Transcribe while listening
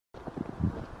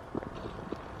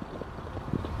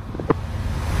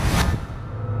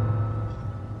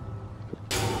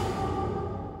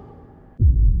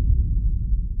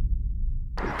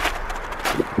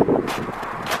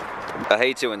I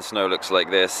hate it when snow looks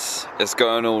like this. It's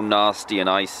going all nasty and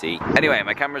icy. Anyway,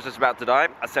 my camera's just about to die.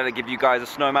 I said I'd give you guys a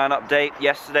snowman update.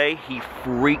 Yesterday, he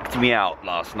freaked me out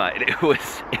last night. It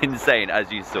was insane,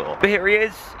 as you saw. But here he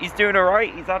is. He's doing all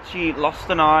right. He's actually lost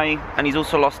an eye, and he's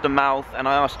also lost a mouth. And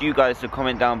I asked you guys to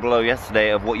comment down below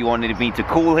yesterday of what you wanted me to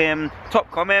call him. Top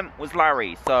comment was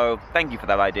Larry, so thank you for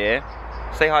that idea.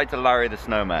 Say hi to Larry the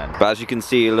snowman. But as you can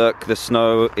see, look, the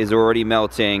snow is already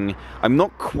melting. I'm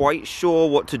not quite sure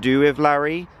what to do with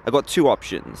Larry. I've got two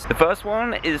options. The first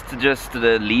one is to just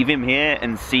leave him here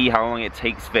and see how long it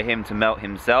takes for him to melt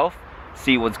himself.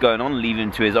 See what's going on, leave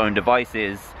him to his own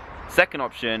devices. Second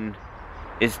option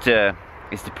is to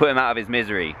put him out of his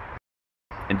misery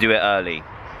and do it early.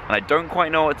 And I don't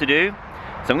quite know what to do,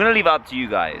 so I'm gonna leave it up to you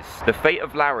guys. The fate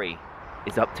of Larry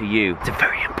is up to you. It's a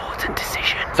very important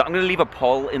decision. So I'm gonna leave a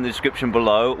poll in the description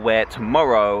below where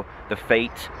tomorrow the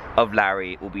fate of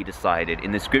Larry will be decided.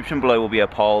 In the description below will be a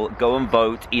poll. Go and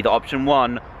vote either option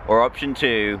 1 or option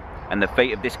 2, and the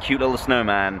fate of this cute little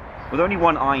snowman with only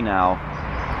one eye now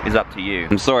is up to you.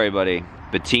 I'm sorry, buddy,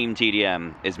 but Team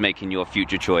TDM is making your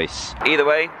future choice. Either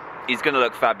way, he's gonna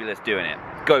look fabulous doing it.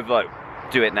 Go vote.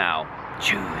 Do it now.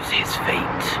 Choose his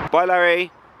fate. Bye,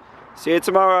 Larry. See you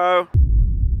tomorrow.